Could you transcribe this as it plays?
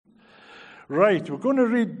Right, we're going to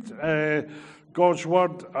read God's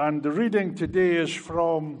Word, and the reading today is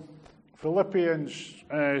from Philippians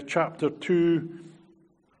chapter 2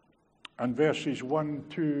 and verses 1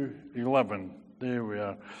 to 11. There we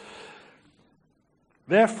are.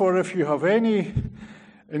 Therefore, if you have any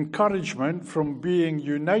encouragement from being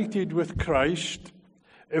united with Christ,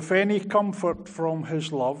 if any comfort from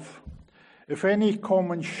his love, if any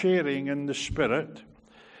common sharing in the Spirit,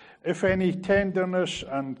 if any tenderness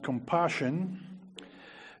and compassion,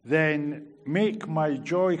 then make my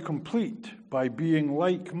joy complete by being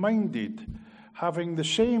like-minded, having the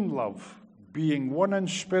same love, being one in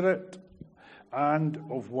spirit and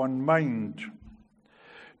of one mind.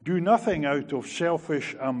 Do nothing out of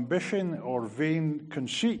selfish ambition or vain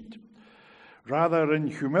conceit. Rather, in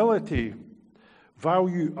humility,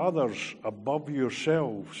 value others above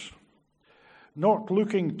yourselves, not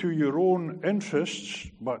looking to your own interests,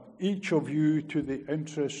 but each of you to the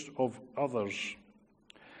interests of others.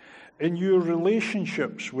 In your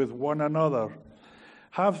relationships with one another,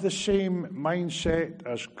 have the same mindset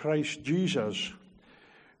as Christ Jesus,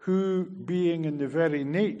 who, being in the very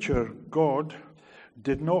nature God,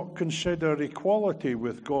 did not consider equality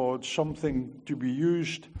with God something to be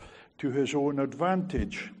used to his own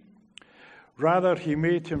advantage. Rather, he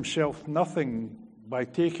made himself nothing by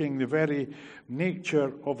taking the very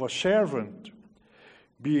nature of a servant,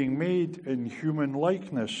 being made in human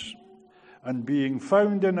likeness, and being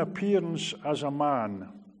found in appearance as a man.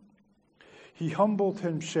 He humbled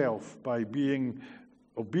himself by being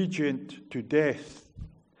obedient to death,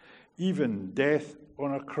 even death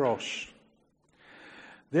on a cross.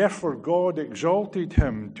 Therefore God exalted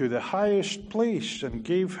him to the highest place and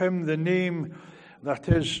gave him the name that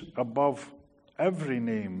is above every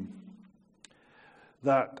name,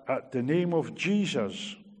 that at the name of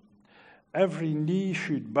Jesus every knee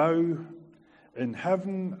should bow in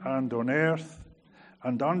heaven and on earth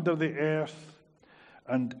and under the earth,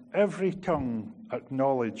 and every tongue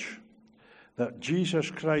acknowledge that Jesus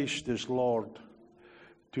Christ is Lord,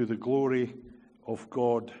 to the glory of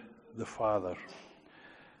God the Father.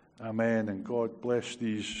 Amen. And God bless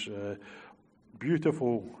these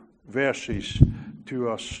beautiful verses to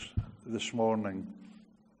us this morning.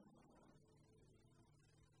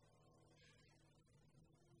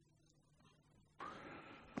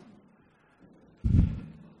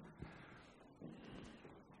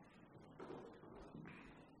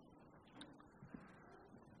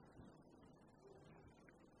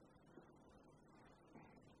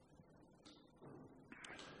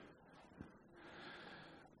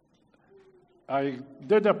 I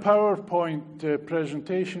did a PowerPoint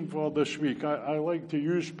presentation for this week. I like to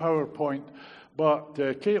use PowerPoint, but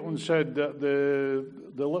Caitlin said that the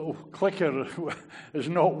little clicker is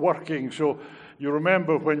not working. So you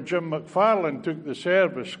remember when Jim McFarlane took the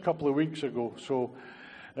service a couple of weeks ago. So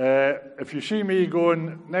if you see me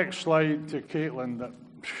going, next slide to Caitlin,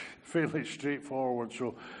 that's fairly straightforward.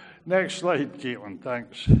 So next slide, Caitlin,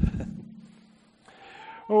 thanks.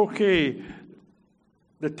 Okay.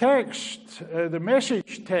 The text, the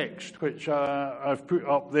message text, which I've put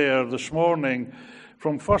up there this morning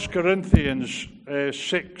from 1 Corinthians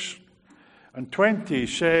 6 and 20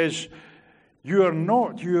 says, "You are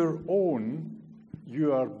not your own,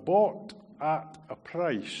 you are bought at a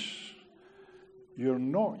price." You're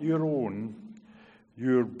not your own,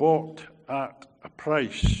 you're bought at a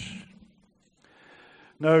price.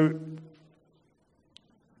 Now,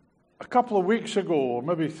 a couple of weeks ago, or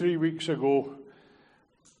maybe 3 weeks ago,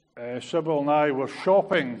 Sybil and I were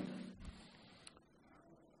shopping.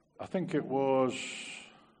 I think it was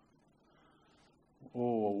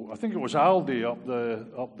Aldi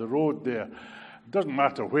up the road there. It doesn't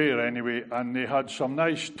matter where anyway, and they had some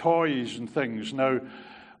nice toys and things. Now,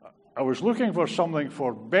 I was looking for something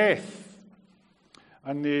for Beth,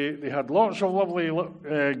 and they had lots of lovely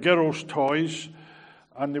girls' toys,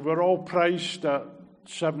 and they were all priced at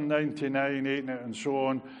 $7.99, $8, and so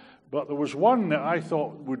on. But there was one that I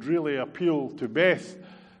thought would really appeal to Beth,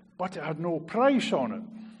 but it had no price on it.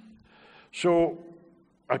 So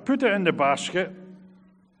I put it in the basket,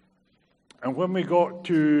 and when we got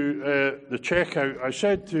to the checkout, I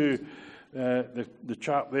said to the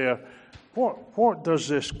chap there, what does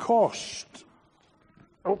this cost?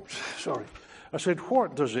 Oops, sorry. I said,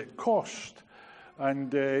 what does it cost?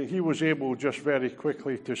 And he was able just very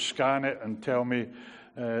quickly to scan it and tell me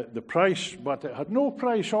the price, but it had no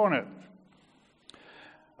price on it.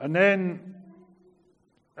 And then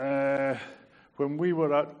when we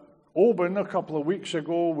were at Oban a couple of weeks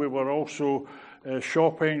ago, we were also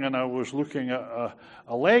shopping, and I was looking at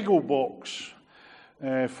a Lego box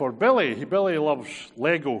for Billy. Billy loves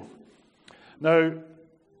Lego. Now,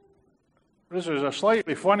 this is a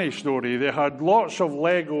slightly funny story. They had lots of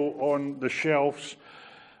Lego on the shelves,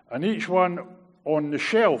 and each one on the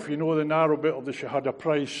shelf, you know, the narrow bit of the shelf, had a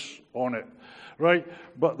price on it, right?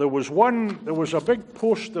 But there was a big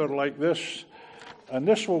poster like this, and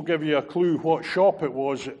this will give you a clue what shop it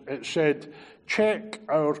was. It said, "Check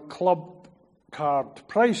our club card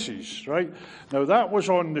prices," right? Now, that was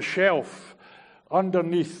on the shelf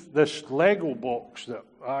underneath this Lego box that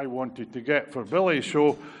I wanted to get for Billy.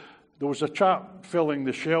 So there was a chap filling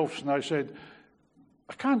the shelves, and I said,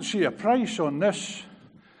 "I can't see a price on this."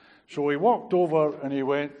 So he walked over and he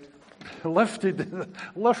went, lifted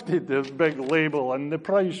the big label, and the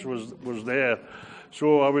price was there.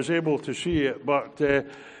 So I was able to see it, but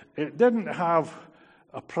it didn't have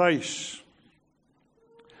a price.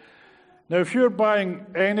 Now, if you're buying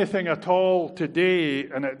anything at all today,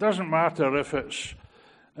 and it doesn't matter if it's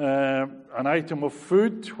an item of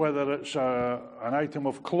food, whether it's an item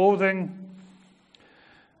of clothing,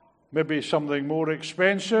 maybe something more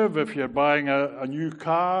expensive, if you're buying a new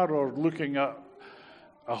car or looking at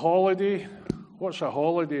a holiday. What's a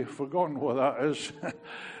holiday? I've forgotten what that is.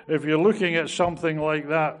 If you're looking at something like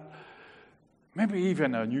that, maybe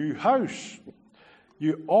even a new house,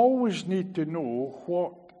 you always need to know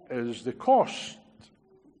what is the cost.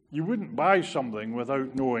 You wouldn't buy something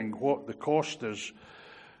without knowing what the cost is.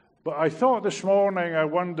 But I thought this morning, I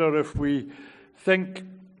wonder if we think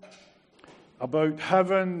about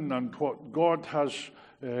heaven and what God has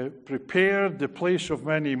prepared, the place of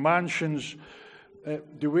many mansions.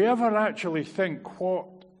 Do we ever actually think what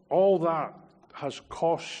all that has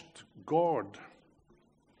cost God?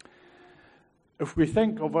 If we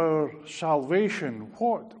think of our salvation,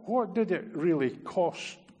 what did it really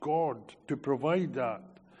cost God to provide that?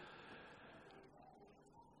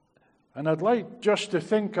 And I'd like just to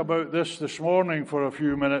think about this morning for a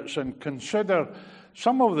few minutes and consider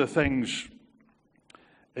some of the things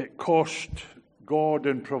it cost God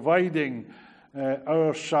in providing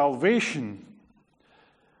our salvation.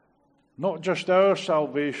 Not just our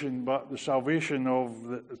salvation, but the salvation of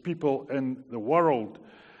the people in the world.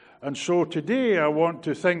 And so today I want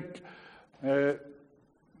to think,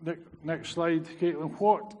 next slide, Caitlin,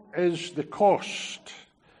 what is the cost?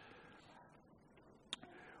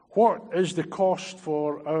 What is the cost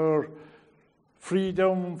for our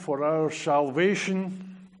freedom, for our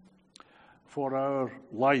salvation, for our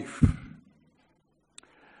life?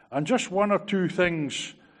 And just one or two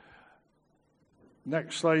things.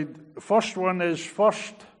 Next slide. The first one is,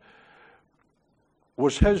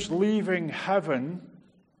 was his leaving heaven,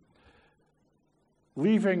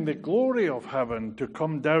 leaving the glory of heaven to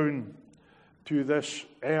come down to this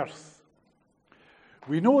earth.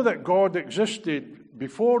 We know that God existed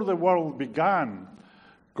before the world began.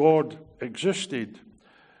 God existed.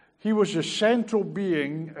 He was the central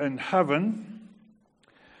being in heaven,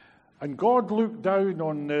 and God looked down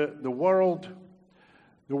on the world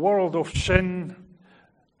of sin,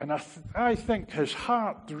 and I think his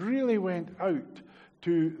heart really went out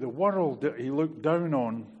to the world that he looked down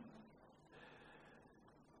on.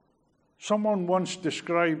 Someone once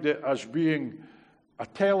described it as being a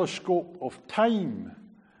telescope of time.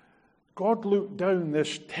 God looked down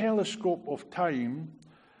this telescope of time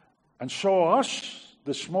and saw us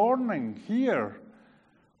this morning here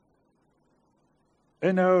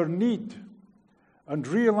in our need, and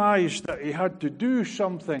realized that he had to do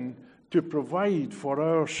something to provide for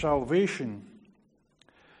our salvation.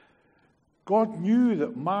 God knew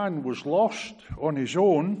that man was lost on his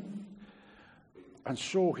own, and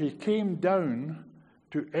so he came down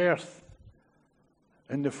to earth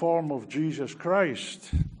in the form of Jesus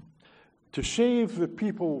Christ to save the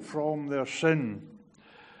people from their sin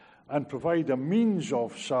and provide a means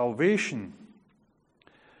of salvation,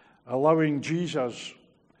 allowing Jesus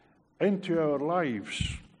into our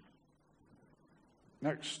lives.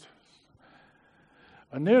 Next.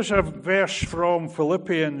 And there's a verse from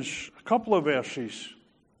Philippians, a couple of verses.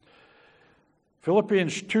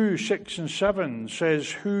 Philippians 2, 6 and 7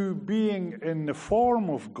 says, "Who being in the form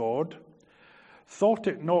of God, thought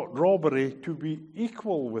it not robbery to be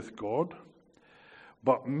equal with God,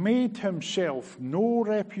 but made himself no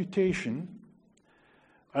reputation,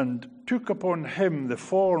 and took upon him the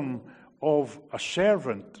form of a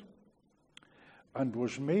servant, and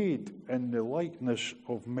was made in the likeness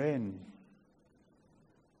of men."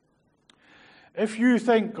 If you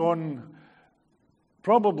think on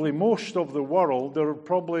probably most of the world, there are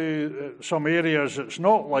probably some areas it's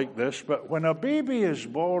not like this, but when a baby is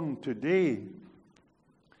born today,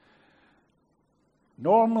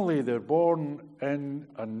 normally they're born in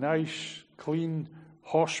a nice, clean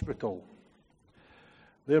hospital.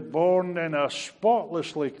 They're born in a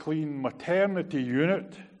spotlessly clean maternity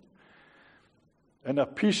unit in a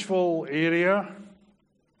peaceful area.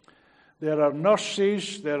 There are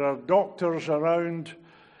nurses, there are doctors around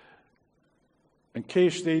in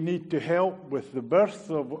case they need to help with the birth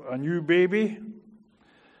of a new baby,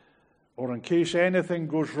 or in case anything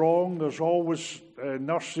goes wrong, there's always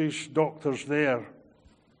nurses, doctors there.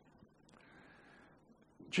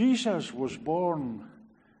 Jesus was born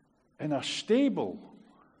in a stable,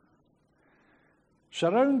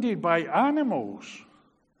 surrounded by animals,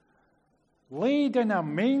 laid in a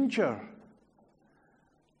manger.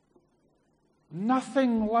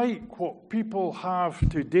 Nothing like what people have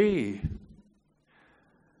today.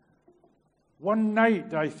 One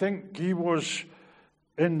night, I think he was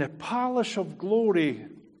in the palace of glory,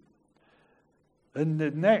 and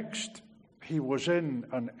the next, he was in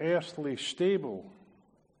an earthly stable.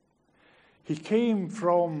 He came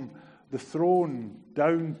from the throne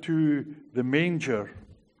down to the manger.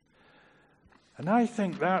 And I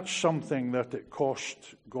think that's something that it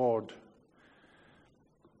cost God.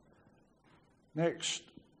 Next.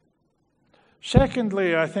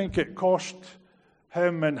 Secondly, I think it cost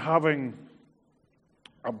him in having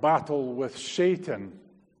a battle with Satan.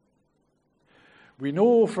 We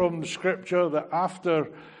know from the Scripture that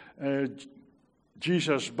after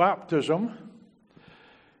Jesus' baptism,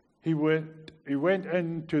 he went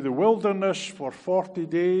into the wilderness for 40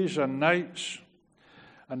 days and nights.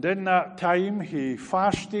 And in that time, he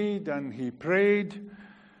fasted and he prayed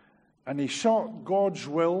and he sought God's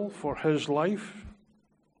will for his life.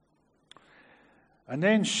 And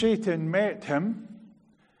then Satan met him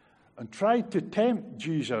and tried to tempt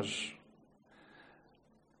Jesus.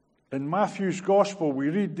 In Matthew's Gospel, we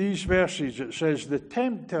read these verses. It says, "The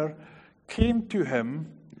tempter came to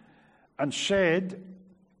him and said,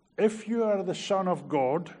 'If you are the Son of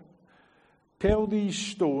God, tell these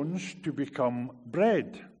stones to become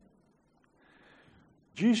bread.'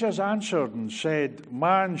 Jesus answered and said,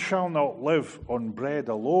 'Man shall not live on bread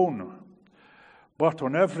alone, but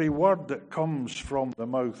on every word that comes from the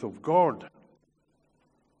mouth of God.'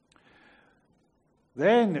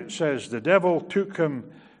 Then it says, the devil took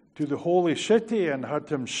him to the holy city and had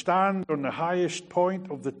him stand on the highest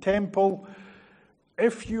point of the temple.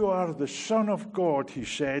 'If you are the Son of God,' he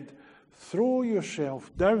said, 'throw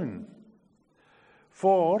yourself down.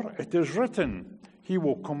 For it is written, He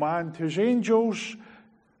will command His angels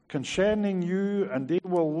concerning you, and they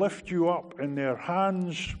will lift you up in their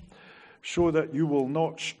hands, so that you will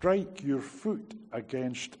not strike your foot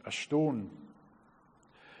against a stone.'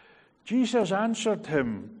 Jesus answered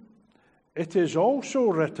him, 'It is also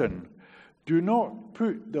written, do not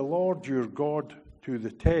put the Lord your God to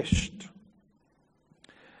the test.'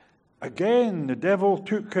 Again, the devil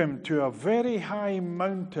took him to a very high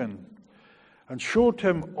mountain and showed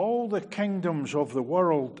him all the kingdoms of the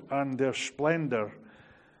world and their splendor.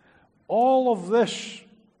 'All of this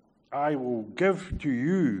I will give to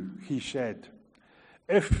you,' he said,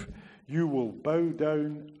 'if you will bow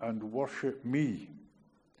down and worship me.'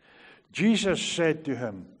 Jesus said to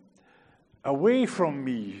him, 'Away from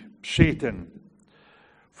me, Satan,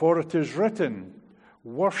 for it is written,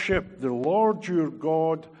 worship the Lord your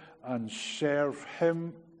God and serve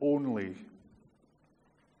Him only.'"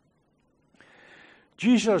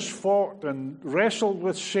 Jesus fought and wrestled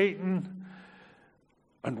with Satan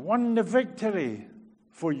and won the victory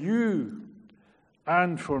for you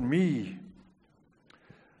and for me.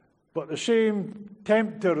 But the same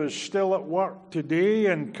tempter is still at work today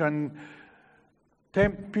and can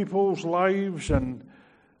tempt people's lives, and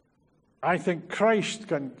I think Christ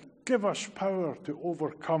can give us power to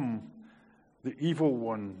overcome the evil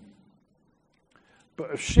one.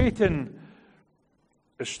 But if Satan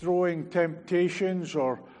is throwing temptations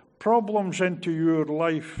or problems into your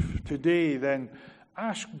life today, then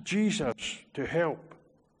ask Jesus to help,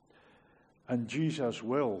 and Jesus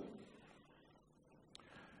will.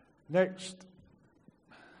 Next.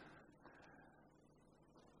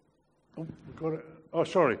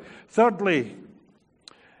 Thirdly,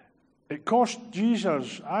 it cost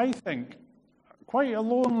Jesus, I think, quite a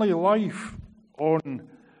lonely life on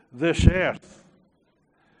this earth.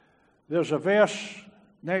 There's a verse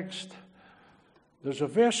next. There's a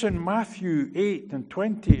verse in Matthew 8 and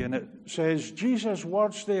 20, and it says, Jesus'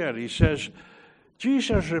 words there, he says,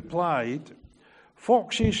 Jesus replied,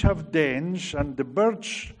 "Foxes have dens and the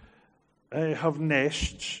birds have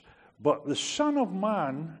nests, but the Son of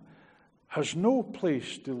Man has no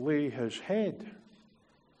place to lay his head."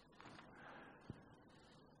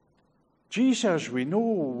 Jesus, we know,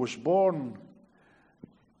 was born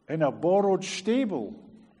in a borrowed stable.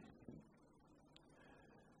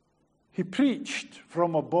 He preached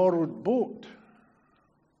from a borrowed boat.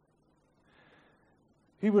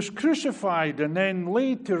 He was crucified and then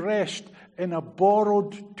laid to rest in a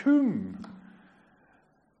borrowed tomb.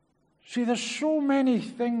 See, there's so many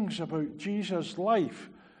things about Jesus' life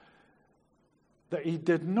that he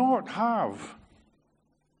did not have.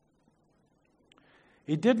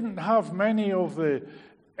 He didn't have many of the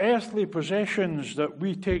earthly possessions that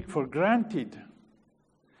we take for granted.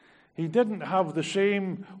 He didn't have the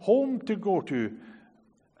same home to go to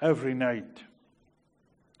every night.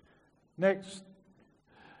 Next,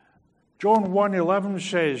 John 1:11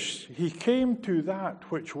 says, he came to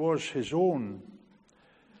that which was his own,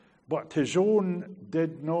 but his own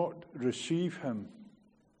did not receive him.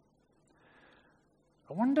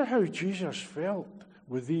 I wonder how Jesus felt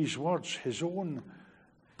with these words, his own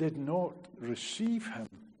did not receive him.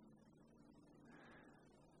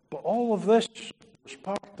 But all of this was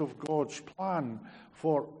part of God's plan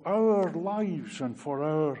for our lives and for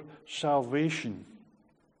our salvation.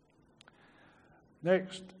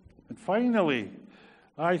 Next, and finally,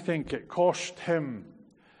 I think it cost him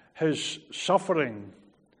his suffering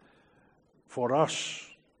for us.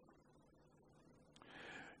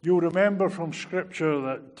 You'll remember from Scripture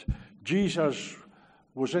that Jesus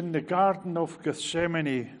was in the Garden of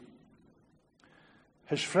Gethsemane.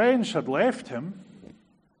 His friends had left him.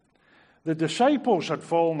 The disciples had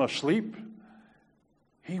fallen asleep.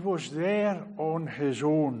 He was there on his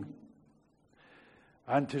own.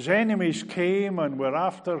 And his enemies came and were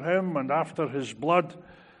after him and after his blood.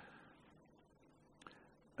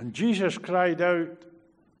 And Jesus cried out,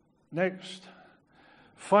 next,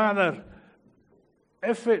 Father,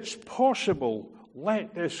 if it's possible,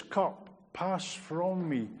 let this cup pass from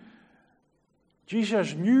me.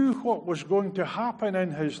 Jesus knew what was going to happen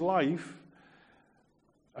in his life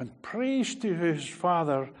and prays to his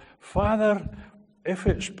Father, Father, if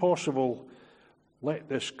it's possible, let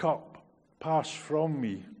this cup pass from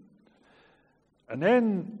me. And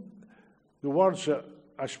then the words that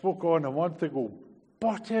I spoke on a month ago,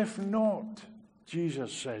 but if not,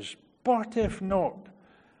 Jesus says, but if not,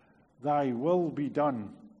 thy will be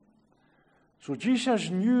done. So Jesus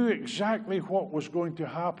knew exactly what was going to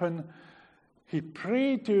happen. He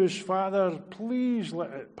prayed to his Father, please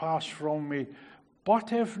let it pass from me.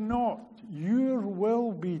 But if not, your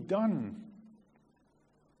will be done.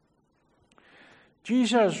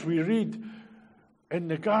 Jesus, we read in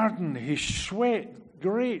the garden, he sweat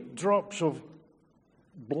great drops of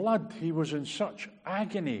blood. He was in such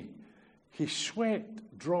agony. He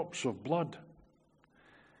sweat drops of blood.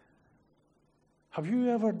 Have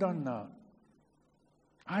you ever done that?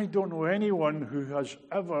 I don't know anyone who has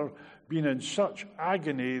ever been in such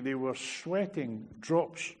agony they were sweating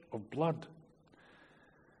drops of blood.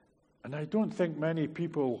 And I don't think many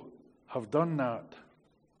people have done that.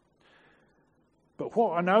 But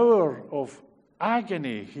what an hour of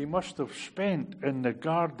agony he must have spent in the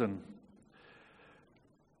garden.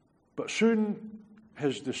 But soon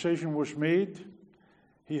his decision was made.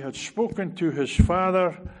 He had spoken to his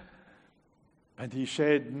Father, and he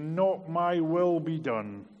said, not my will be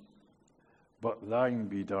done, but thine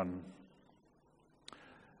be done.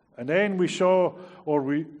 And then we saw, or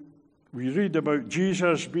we read about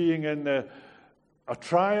Jesus being in a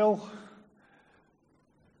trial,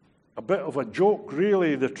 a bit of a joke,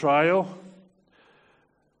 really, the trial.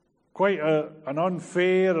 Quite an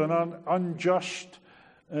unfair and unjust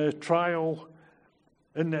trial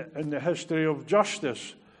in the history of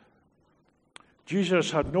justice.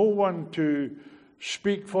 Jesus had no one to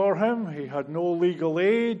speak for him. He had no legal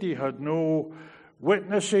aid. He had no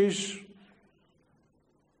witnesses.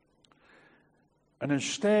 And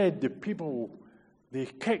instead, the people, they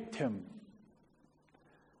kicked him.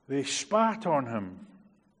 They spat on him.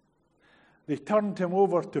 They turned him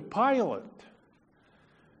over to Pilate.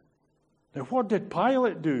 Now, what did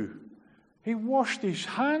Pilate do? He washed his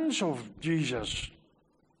hands of Jesus.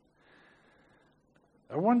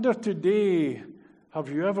 I wonder today, have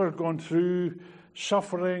you ever gone through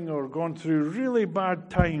suffering or gone through really bad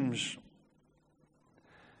times?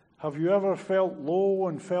 Have you ever felt low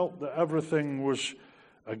and felt that everything was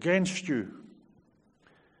against you?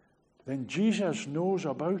 Then Jesus knows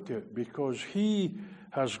about it because he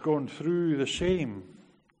has gone through the same.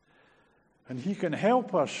 And he can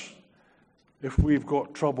help us if we've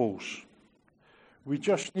got troubles. We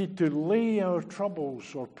just need to lay our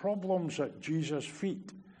troubles or problems at Jesus'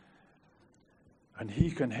 feet, and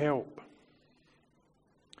he can help.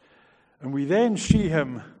 And we then see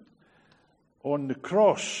him on the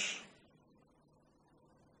cross.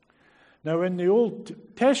 Now, in the Old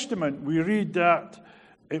Testament, we read that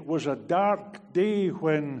it was a dark day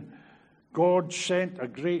when God sent a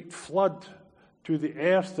great flood to the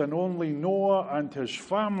earth, and only Noah and his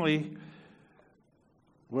family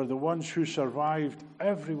were the ones who survived.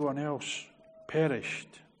 Everyone else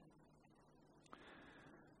perished.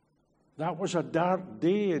 That was a dark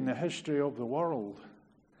day in the history of the world.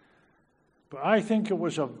 But I think it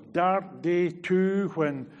was a dark day too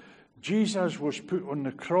when Jesus was put on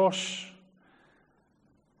the cross.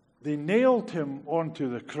 They nailed him onto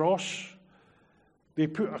the cross. They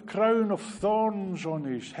put a crown of thorns on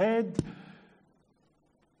his head.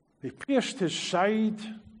 They pierced his side.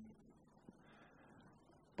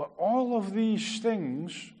 But all of these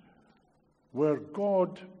things were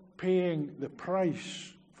God paying the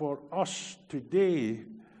price for us today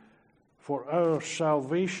for our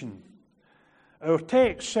salvation. Our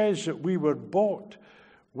text says that we were bought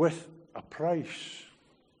with a price.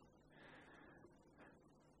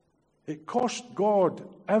 It cost God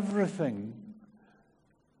everything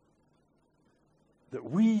that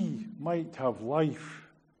we might have life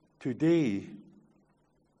today.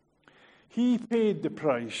 He paid the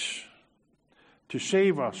price to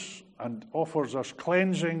save us and offers us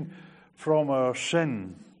cleansing from our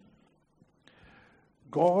sin.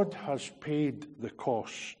 God has paid the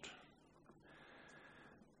cost.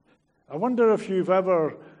 I wonder if you've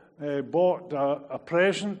ever bought a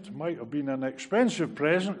present, might have been an expensive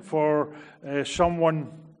present for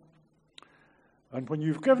someone, and when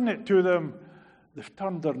you've given it to them, they've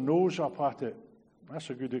turned their nose up at it. That's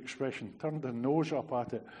a good expression, turned their nose up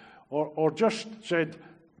at it. Or just said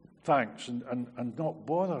thanks and not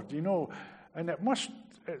bothered, you know. And it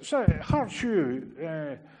hurts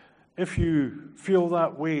you if you feel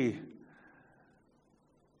that way.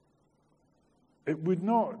 It would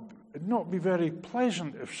not be very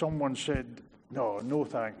pleasant if someone said, no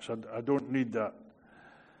thanks, I don't need that.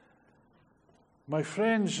 My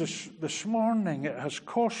friends, this morning it has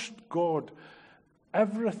cost God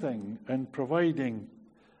everything in providing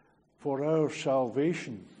for our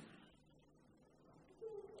salvation.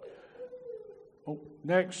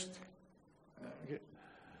 Next.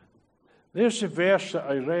 There's the verse that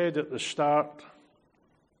I read at the start.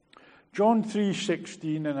 John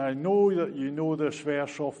 3:16, and I know that you know this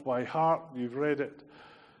verse off by heart. You've read it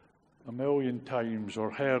a million times or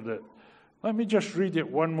heard it. Let me just read it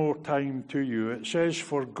one more time to you. It says,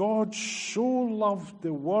 "For God so loved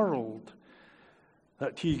the world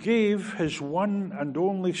that he gave his one and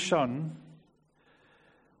only Son,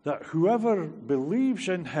 that whoever believes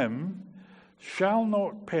in him shall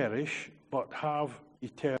not perish, but have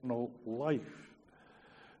eternal life."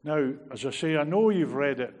 Now, as I say, I know you've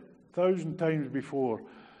read it 1,000 times before,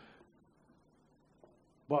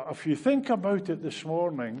 but if you think about it this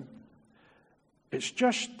morning, it's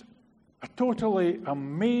just a totally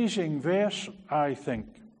amazing verse, I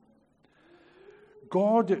think.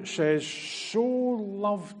 God, it says, so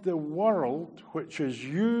loved the world, which is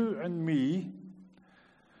you and me.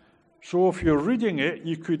 So if you're reading it,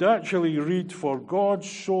 you could actually read, "For God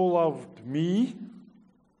so loved me,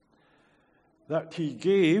 that he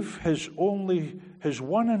gave his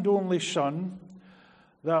one and only Son,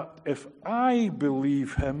 that if I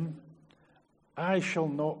believe him, I shall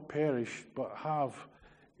not perish, but have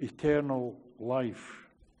eternal life."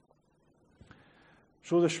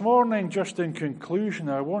 So this morning, just in conclusion,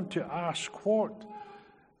 I want to ask, what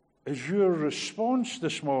is your response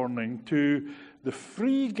this morning to the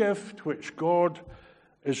free gift which God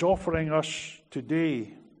is offering us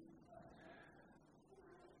today?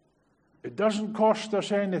 It doesn't cost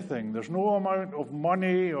us anything. There's no amount of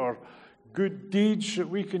money or good deeds that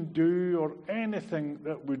we can do or anything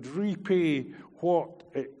that would repay what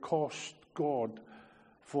it cost God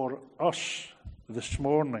for us this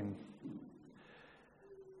morning.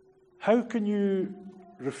 How can you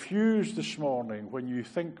refuse this morning when you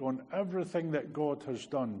think on everything that God has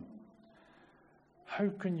done? How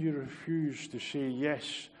can you refuse to say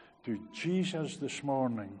yes to Jesus this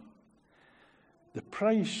morning? The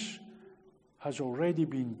price has already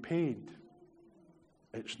been paid.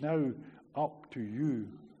 It's now up to you.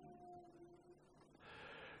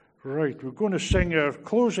 Right, we're going to sing our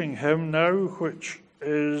closing hymn now, which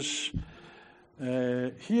is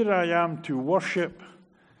 "Here I Am to Worship,"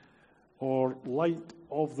 or "Light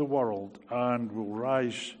of the World," and we'll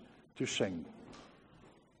rise to sing.